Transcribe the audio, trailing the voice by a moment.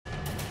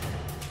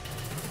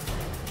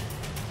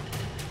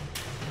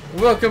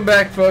Welcome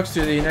back, folks,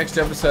 to the next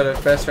episode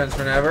of Best Friends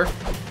Forever.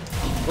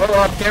 Well,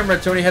 off camera,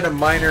 Tony had a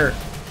minor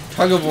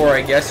tug-of-war,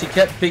 I guess. He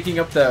kept picking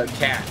up the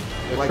cat.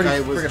 Like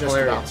I was just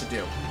about to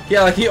do.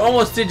 Yeah, like he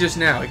almost did just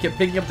now. He kept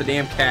picking up the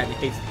damn cat, and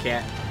he hates the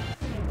cat.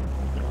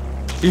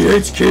 He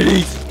hates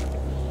kitties!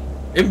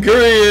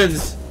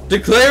 Imgurians!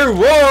 Declare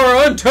war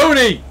on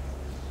Tony!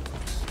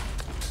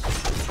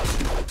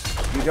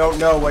 You don't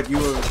know what you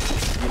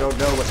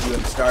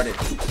have started.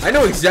 I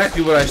know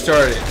exactly what I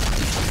started.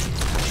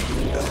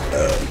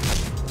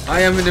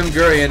 I am an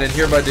Imgurian and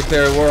hereby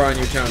declare war on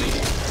you, Tony,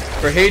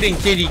 for hating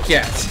kitty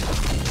cats.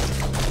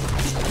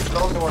 You're the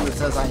only one that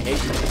says I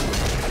hate you.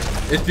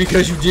 It's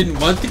because you didn't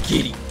want the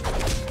kitty.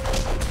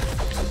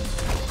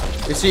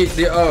 You see,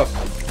 I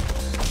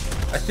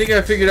think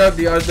I figured out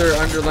the other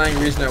underlying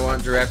reason I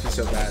want Giraffe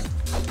so bad.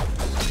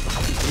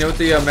 You know what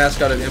the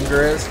mascot of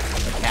Imgur is? A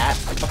cat?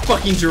 A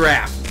fucking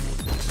giraffe.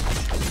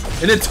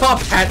 In a top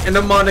hat and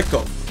a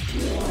monocle.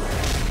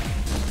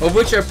 Of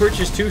which I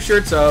purchased 2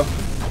 shirts of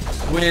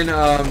when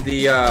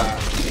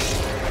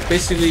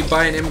basically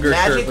buy an Imgur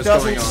shirt was going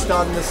on. Magic doesn't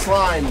stun the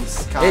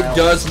slimes, Kyle. It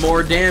does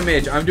more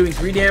damage. I'm doing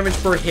 3 damage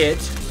per hit,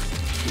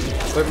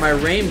 but my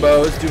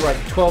rainbows do like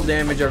 12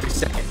 damage every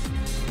second.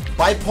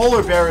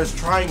 Bipolar Bear is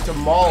trying to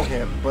maul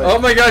him, but... Oh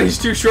my god, he's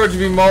too short to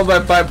be mauled by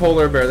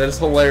Bipolar Bear. That is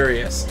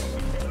hilarious.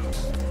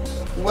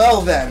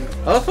 Well then.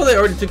 I love how they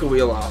already took a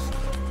wheel off.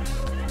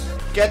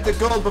 Get the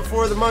gold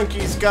before the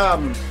monkeys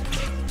come.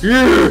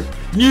 Yeah!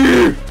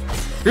 Yeah!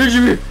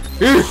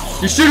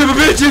 You son of a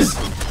bitches!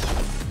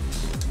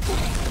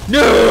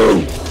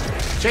 No!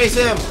 Chase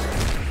him!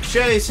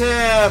 Chase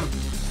him!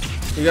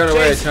 You got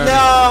away, Tony.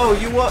 No!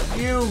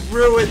 You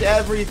ruined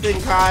everything,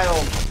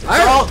 Kyle.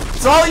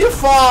 It's all your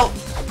fault!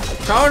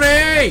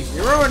 Tony!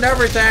 You ruined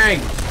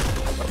everything!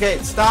 Okay,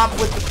 stop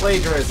with the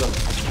plagiarism.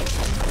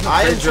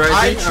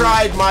 I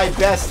tried my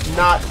best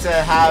not to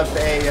have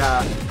a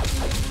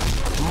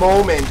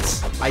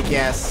moment, I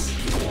guess,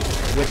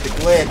 with the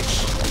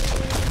glitch.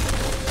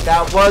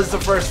 That was the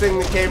first thing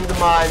that came to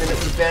mind, and it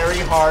was very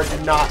hard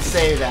to not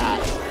say that,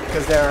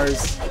 because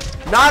there's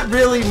not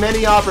really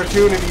many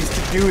opportunities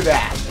to do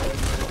that.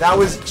 That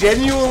was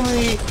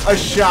genuinely a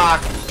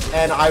shock,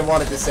 and I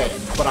wanted to say it,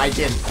 but I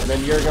didn't. And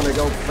then you're gonna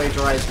go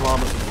plagiarize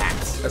Llamas with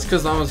Hats. That's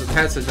because Llamas with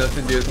Hats has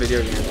nothing to do with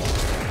video games.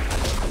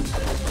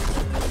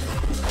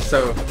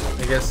 So,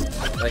 I guess,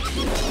 like,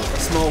 a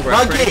small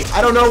reference. Monkey, I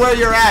don't know where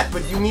you're at,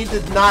 but you need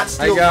to not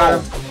steal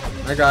gold.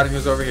 I got him. He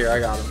was over here. I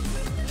got him.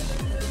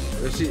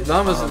 See,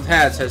 Llamas with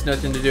Hats has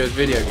nothing to do with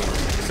video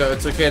games, so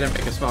it's okay to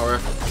make a small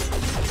reference.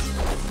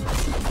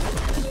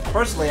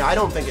 Personally, I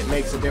don't think it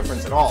makes a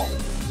difference at all.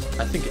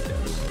 I think it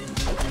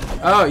does.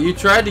 Oh, you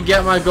tried to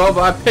get my gold,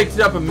 but I picked it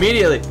up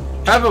immediately.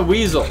 Have a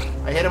weasel.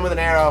 I hit him with an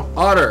arrow.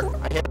 Otter.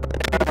 I hit him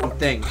with an arrow.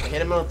 Thing. I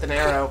hit him with an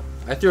arrow.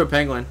 I threw a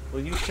penguin.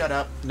 Will you shut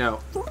up? No.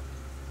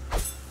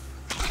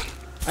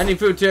 I need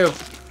food too.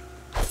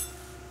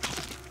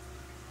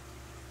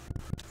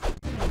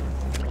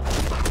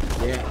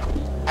 Yeah.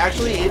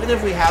 Actually, even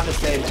if we have the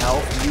same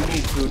health, you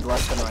need food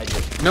less than I do.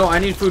 No, I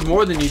need food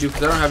more than you do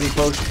because I don't have any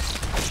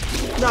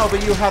potions. No,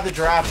 but you have the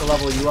giraffe to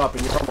level you up,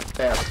 and you're almost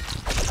there.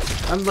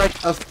 I'm like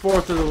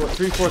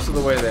 3/4 of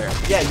the way there.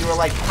 Yeah, you were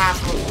like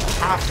half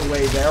the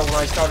way there when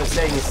I started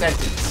saying the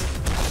sentence.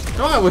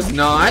 No, I was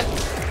not.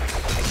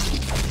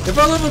 If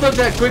I leveled up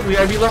that quickly,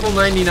 I'd be level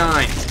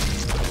 99.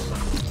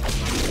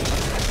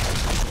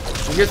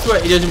 And guess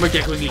what? It doesn't work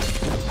that quickly.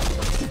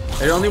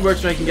 It only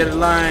works when I can get a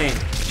line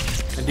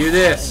and do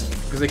this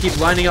because they keep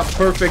lining up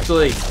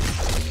perfectly.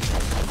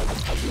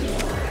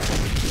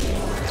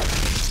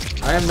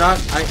 I'm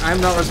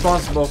not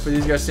responsible for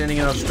these guys standing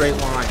in a straight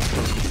line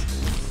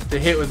to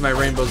hit with my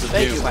rainbows of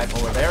doom. Thank you,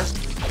 Bipolar Bear.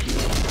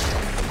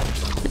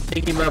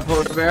 Thank you,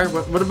 Bipolar Bear.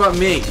 What about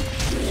me?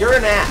 You're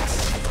an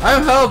ass.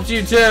 I've helped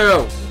you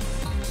too.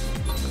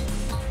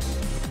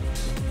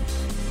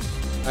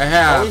 I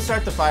have.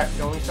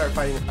 Don't we start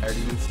fighting the fire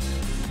demons?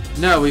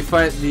 No, we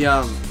fight the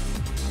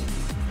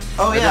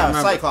Oh yeah,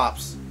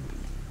 Cyclops.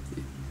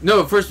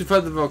 No, first we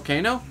fight the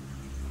volcano.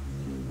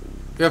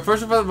 Yeah,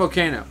 first we fight the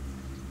volcano.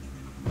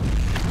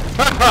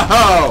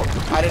 Oh!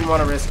 I didn't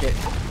want to risk it.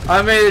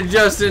 I made it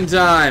just in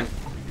time.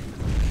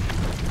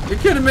 You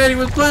could have made it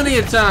with plenty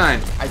of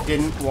time. I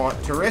didn't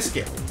want to risk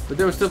it. But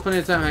there was still plenty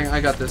of time. Hang on, I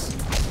got this.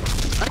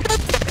 I got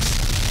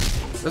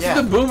this. That's yeah.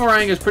 what the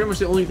boomerang is pretty much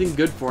the only thing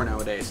good for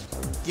nowadays.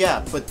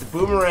 Yeah, but the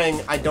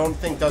boomerang I don't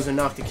think does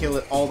enough to kill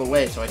it all the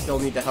way, so I still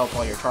need to help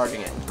while you're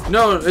charging it.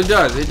 No, it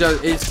does. It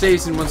does. It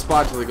stays in one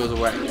spot till it goes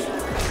away.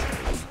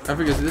 I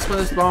forget. Is this one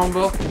is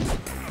bombable?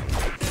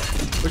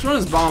 Which one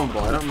is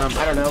bombable? I don't remember.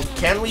 I don't know.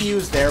 Can we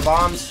use their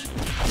bombs?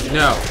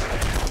 No.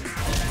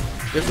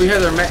 If we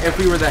had if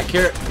we were that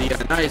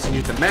nice and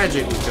used the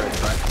magic, we could.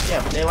 But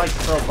yeah, but they like to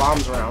throw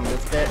bombs around.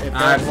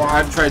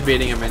 I've tried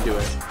baiting them into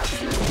it.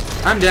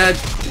 I'm dead.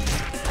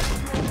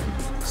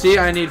 See,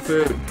 I need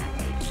food.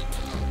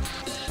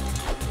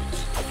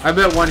 I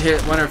bet one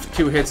or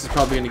 2 hits is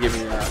probably going to give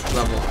me a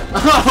level.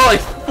 Oh, like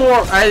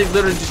 4. I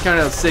literally just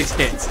counted out 6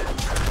 hits.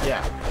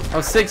 Yeah. I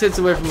was 6 hits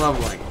away from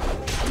leveling.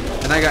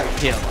 And I got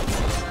killed.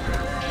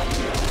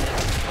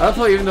 I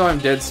thought even though I'm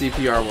dead,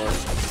 CPR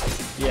works.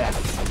 Yeah.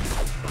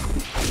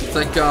 It's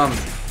like,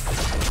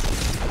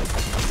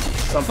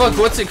 fuck,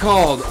 what's it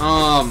called?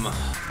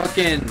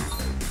 Fucking,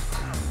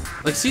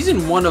 like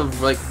season 1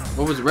 of, like,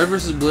 what was it, Red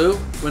vs. Blue?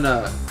 When,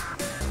 I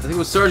think it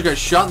was Sarge got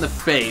shot in the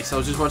face. I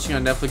was just watching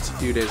on Netflix a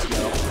few days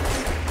ago.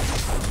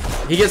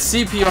 He gets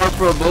CPR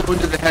for a bullet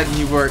wound to the head and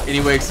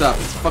he wakes up.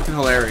 It's fucking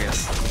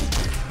hilarious.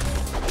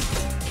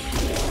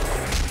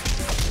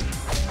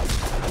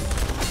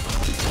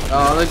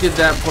 Oh, look at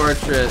that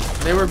portrait.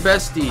 They were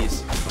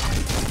besties.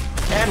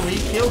 And we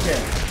killed him.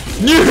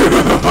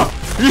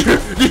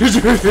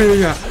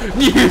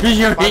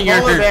 My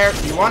polar bear,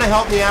 you want to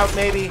help me out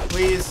maybe,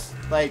 please?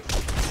 Like,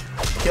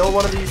 kill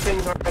one of these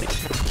things already?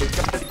 It's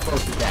gotta be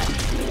close to that.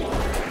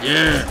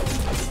 Yeah.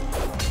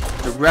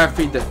 The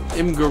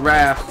imgur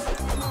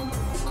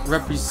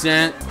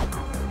represent.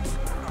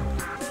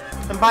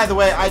 And by the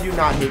way, I do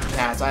not hate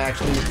cats. I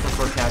actually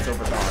prefer cats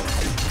over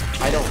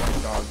dogs. I don't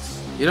like dogs.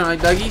 You don't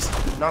like doggies?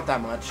 Not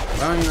that much.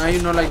 Why do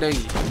you not like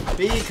doggies?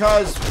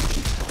 Because,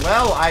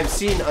 well, I've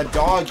seen a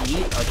dog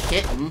eat a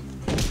kitten.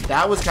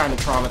 That was kind of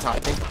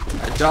traumatizing.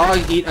 A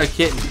dog eat a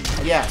kitten?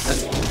 Yes.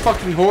 That's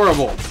fucking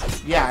horrible.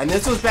 Yeah, and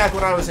this was back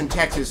when I was in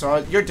Texas, so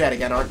you're dead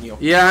again, aren't you?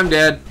 Yeah, I'm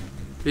dead.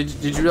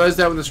 Did you realize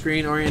that when the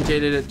screen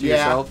orientated it to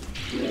yourself?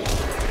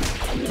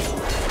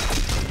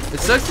 It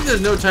sucks that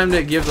there's no time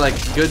to give, like,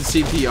 good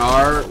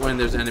CPR when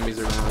there's enemies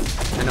around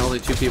and only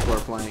 2 people are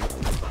playing.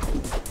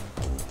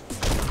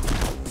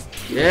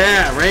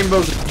 Yeah,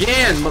 rainbows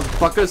again,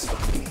 motherfuckers.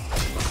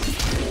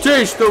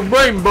 Chase the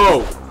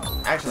rainbow.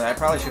 Actually, I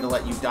probably should have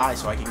let you die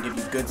so I can give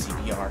you good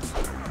CPR.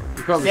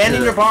 You probably Stand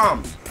in your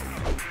bomb.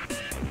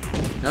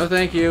 No,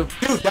 thank you.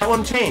 Dude, that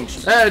one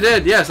changed. Yeah, I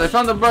did. Yes, I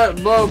found the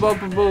blow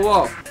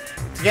wall.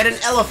 To get an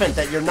elephant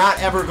that you're not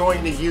ever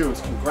going to use.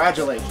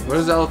 Congratulations. What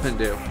does the elephant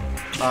do?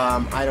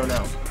 I don't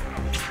know.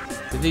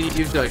 You think he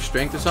gives you like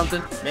strength or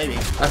something? Maybe.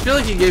 I feel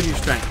like he gave you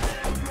strength.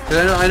 Cause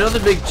I know the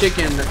big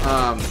chicken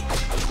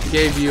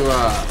gave you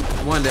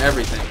 1 to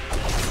everything.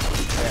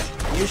 Yeah.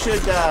 You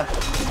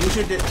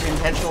should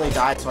intentionally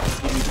die so I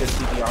can give you good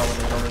CPR when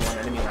there's only 1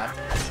 enemy left.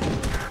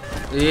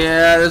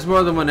 Yeah, there's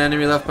more than 1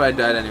 enemy left, but I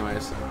died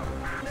anyways.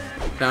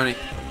 Tony.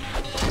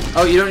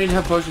 Oh, you don't need to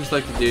have potions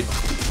selected, dude.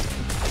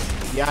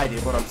 Yeah, I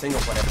do, but I'm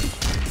single player.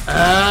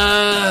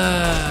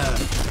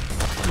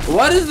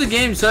 Why does the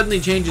game suddenly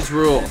change its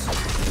rules?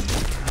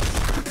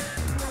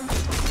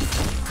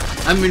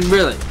 I mean,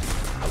 really.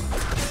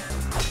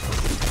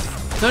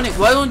 Tony,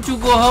 why don't you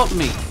go help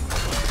me?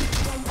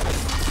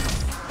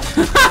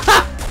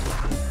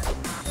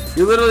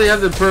 You literally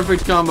have the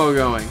perfect combo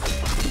going.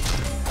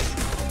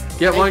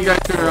 Get one guy,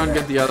 turn around,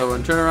 get the other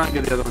one. Turn around,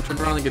 get the other one. Turn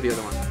around, and get the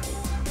other one.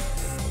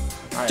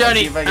 Right,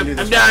 Tony,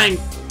 I'm dying.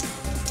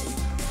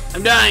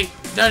 I'm dying.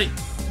 Tony,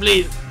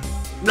 please.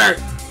 Blur.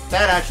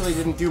 That actually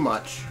didn't do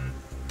much.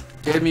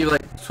 Gave me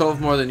like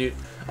 12 more than you.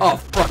 Oh,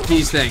 fuck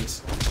these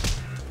things.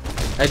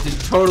 I did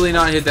totally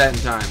not hit that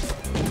in time.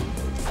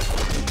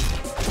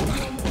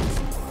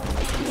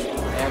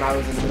 And I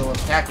was in the middle of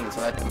attacking,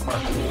 so that didn't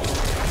work.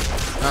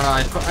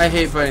 I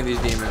hate fighting these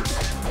demons.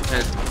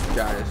 And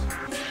guys.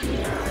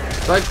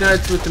 Like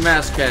Knights with the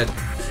mask head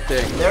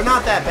thing. They're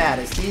not that bad.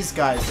 It's these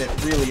guys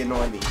that really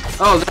annoy me.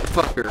 Oh, that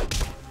fucker.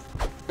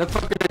 That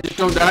fucker that just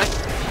don't die?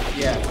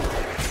 Yeah.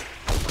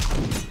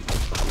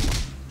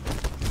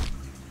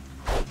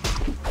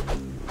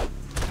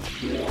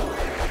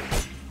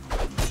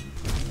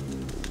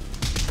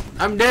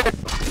 I'm dead.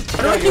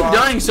 Why do I keep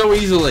dying so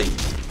easily?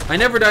 I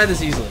never die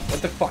this easily.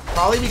 What the fuck?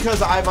 Probably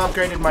because I've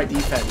upgraded my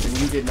defense and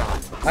you did not.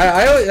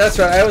 That's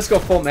right. I always go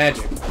full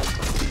magic.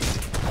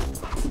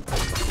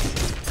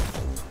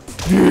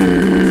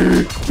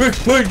 Quick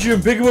punch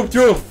him, pick him up,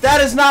 throw him.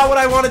 That is not what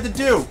I wanted to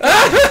do.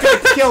 It's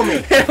gonna kill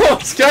me. It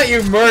almost got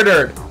you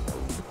murdered.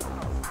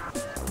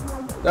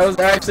 That was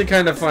actually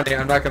kind of funny.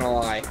 I'm not gonna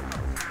lie.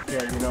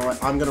 Here, you know what?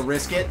 I'm gonna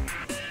risk it.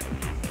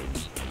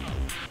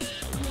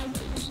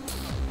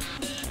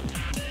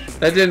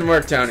 That didn't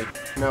work, Tony.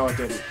 No, it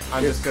didn't.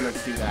 I'm just gonna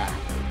do that.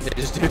 Yeah,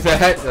 just do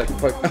that. Like,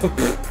 fuck.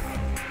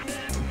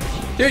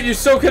 Dude, you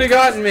so could have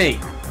gotten me.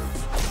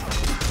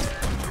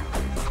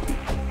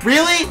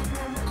 Really?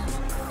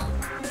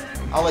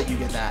 I'll let you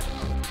get that.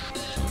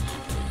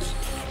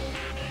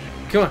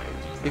 Come on.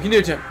 You can do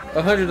it, Tim.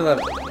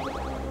 111.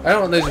 I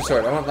don't want laser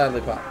sword. I want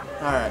lollipop.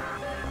 Alright.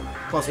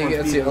 Plus So one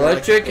let's see. speed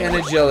Electric and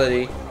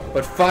agility,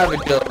 but 5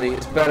 agility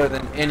is better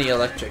than any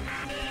electric.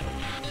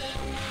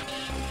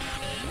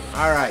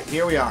 Alright,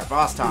 here we are.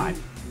 Boss time.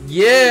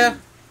 Yeah!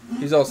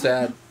 He's all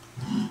sad.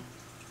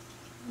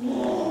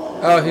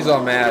 Oh, he's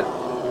all mad.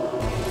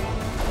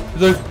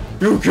 He's like,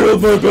 you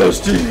killed my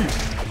bestie!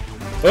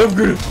 I'm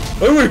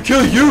gonna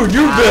kill you and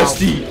your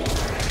bestie!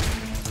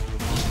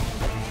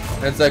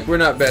 And it's like, we're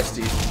not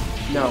besties.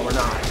 No, we're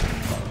not.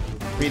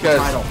 Read Because,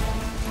 the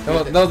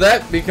title. No,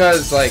 that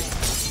because, like,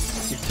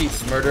 you keep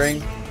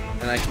murdering,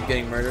 and I keep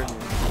getting murdered, and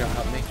you don't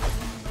help me.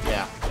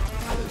 Yeah.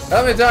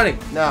 Help me, Tony!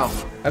 No.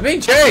 I'm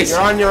being chased!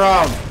 You're on your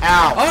own.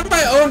 Ow. On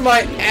my own,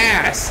 my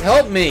ass!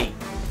 Help me!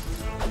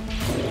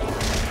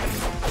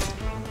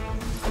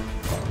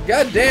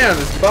 God damn,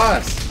 this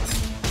boss.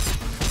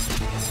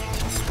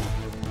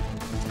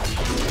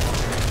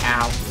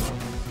 Ow.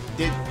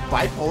 Did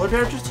Bipolar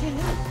Bear just hit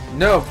him?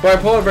 No,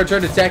 Bipolar Bear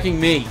tried attacking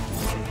me.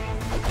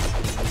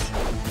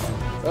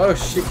 Oh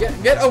shit,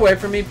 get away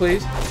from me,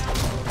 please.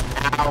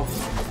 Ow.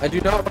 I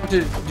do not want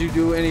to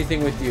do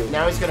anything with you.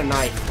 Now he's got a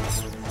knife.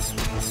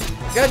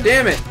 God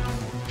damn it.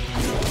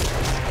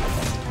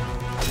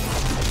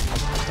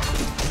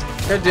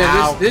 God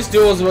damn, this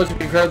duel is about to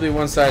be incredibly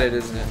one-sided,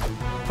 isn't it?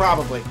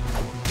 Probably.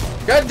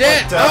 God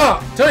damn! But,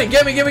 oh! Tony,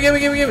 get me!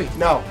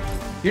 No.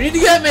 You need to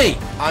get me!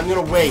 I'm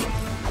gonna wait.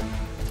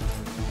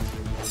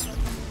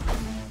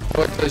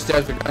 What, until he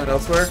stabs the gun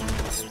elsewhere?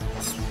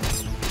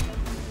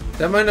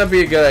 That might not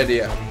be a good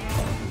idea.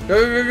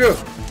 Go!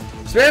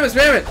 Spam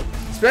it!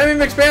 Spam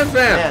me, McSpam!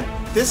 Man,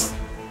 this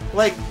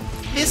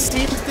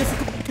seems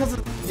difficult because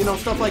of, you know,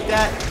 stuff like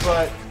that,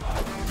 but...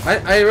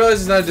 I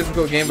realize it's not a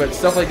difficult game, but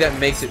stuff like that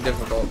makes it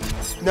difficult.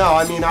 No,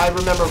 I mean, I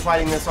remember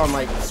fighting this on,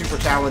 like, super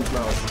challenge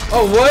mode.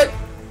 Oh, what?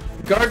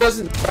 Guard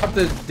doesn't stop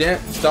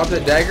the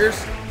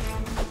daggers?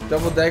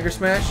 Double dagger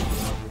smash?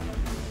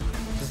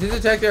 Does his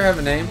attack there have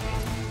a name?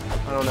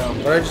 I don't know. Or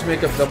did I just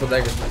make up double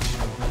dagger smash?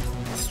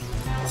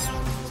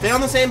 Stay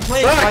on the same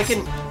plane Back! so I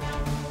can...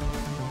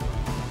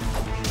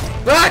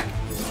 Back!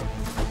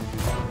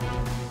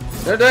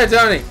 Don't die,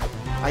 Tony!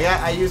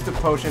 I used a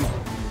potion.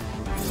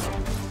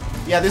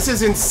 Yeah, this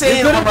is insane.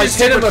 You could have just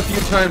hit him a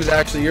few times,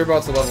 actually. You're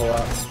about to level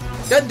up.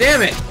 God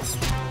damn it!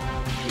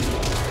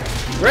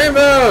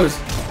 Rainbows!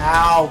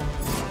 Ow.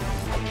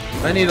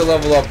 I need to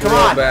level up real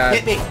bad.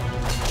 Hit me.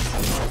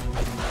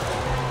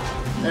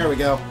 There we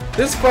go.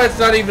 This fight's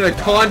not even a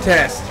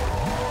contest.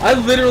 I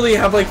literally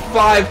have like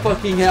 5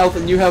 fucking health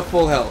and you have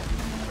full health.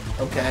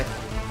 Okay.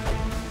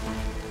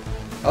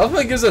 I love how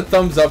it gives a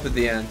thumbs up at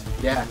the end.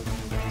 Yeah.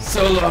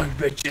 So long,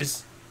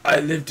 bitches. I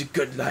lived a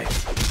good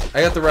life.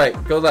 I got the right.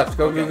 Go left.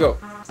 Go. Okay. Go.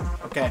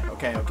 Okay.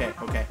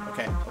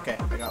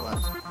 I got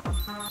left.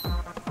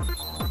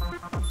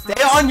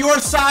 Stay on your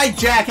side,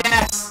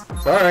 jackass!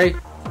 Sorry.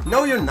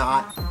 No, you're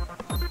not.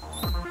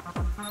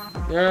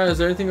 Yeah, is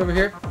there anything over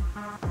here?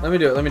 Let me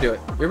do it.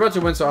 You're about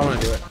to win, so I want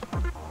to do it.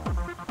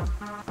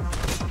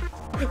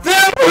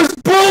 That was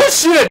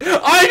bullshit!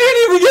 I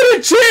didn't even get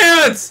a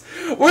chance!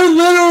 We're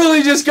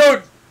literally just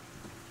going...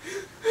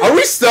 Are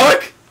we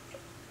stuck?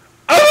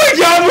 Oh my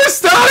god, we're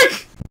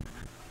stuck!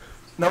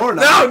 No, we're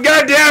not. No,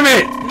 god damn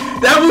it!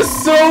 That was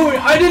so...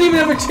 I didn't even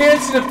have a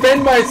chance to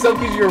defend myself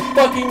because you're a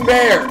fucking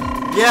bear.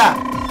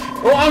 Yeah.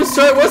 Oh, I'm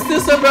sorry, what's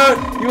this about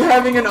you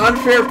having an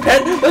unfair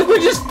pet? Look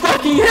what just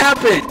fucking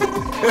happened!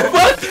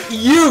 Fuck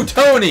you,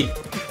 Tony!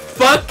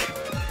 Fuck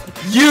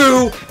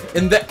you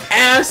in the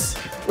ass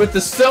with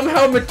the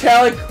somehow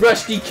metallic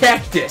rusty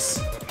cactus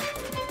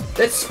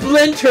that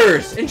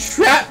splinters and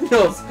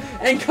shrapnels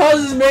and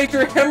causes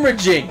major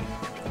hemorrhaging.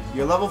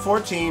 You're level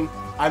 14.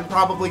 I'm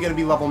probably going to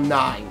be level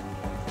 9.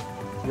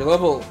 You're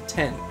level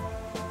 10.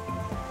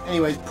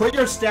 Anyways, put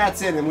your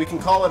stats in and we can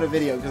call it a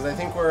video because I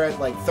think we're at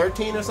like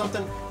 13 or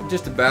something.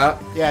 Just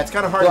about. Yeah, it's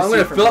kind of hard Well, to I'm see.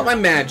 going to fill up my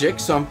magic,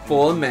 so I'm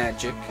full of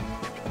magic.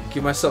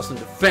 Give myself some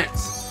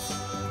defense.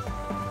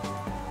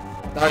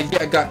 Yeah,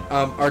 I got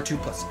R2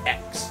 plus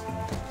X.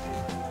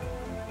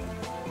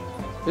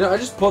 You know, I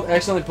just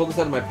accidentally pulled this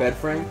out of my bed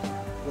frame.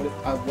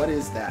 What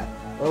is that?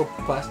 Oh,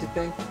 plastic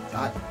thing?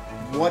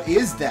 What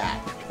is that?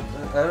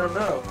 I don't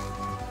know.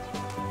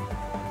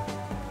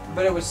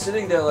 But it was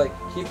sitting there, like,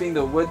 keeping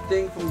the wood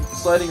thing from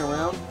sliding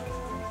around.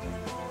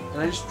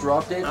 And I just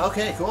dropped it.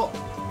 Okay, cool.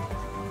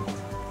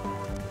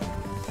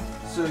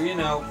 So, you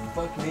know,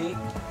 fuck me.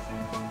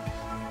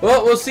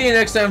 Well, we'll see you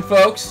next time,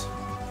 folks.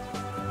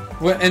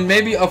 And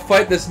maybe a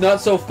fight that's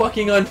not so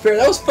fucking unfair.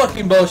 That was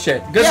fucking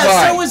bullshit. Goodbye.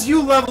 Yeah, so was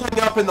you leveling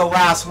up in the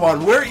last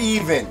one. We're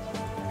even.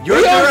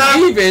 Your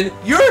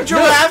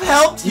giraffe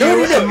helped you,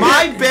 and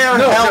my bear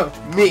helped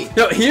me.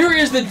 No, here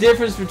is the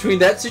difference between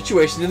that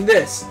situation and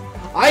this.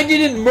 I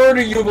didn't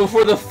murder you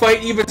before the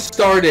fight even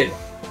started.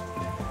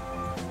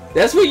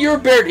 That's what your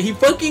bear did. He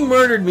fucking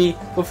murdered me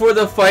before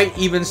the fight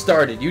even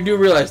started. You do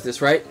realize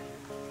this, right?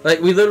 Like,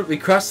 we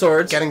crossed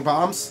swords. Getting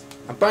bombs?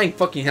 I'm buying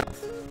fucking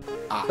health.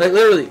 Like,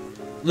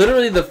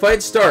 literally the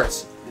fight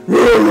starts.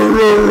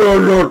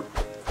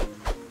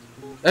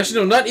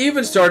 Actually, no, not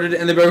even started,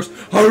 and the bear goes,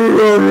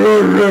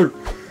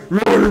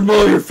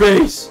 maul your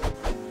face.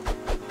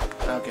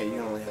 Okay, you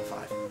can only have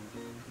 5.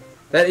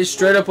 That is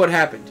straight up what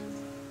happened.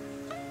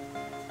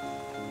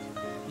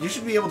 You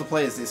should be able to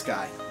play as this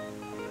guy.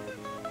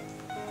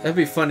 That'd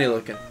be funny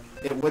looking.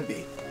 It would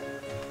be.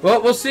 Well,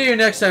 we'll see you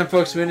next time,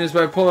 folks. Witnessed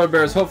by Polar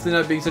Bears, hopefully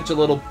not being such a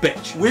little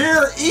bitch.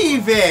 We're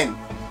even!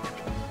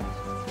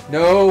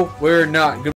 No, we're not.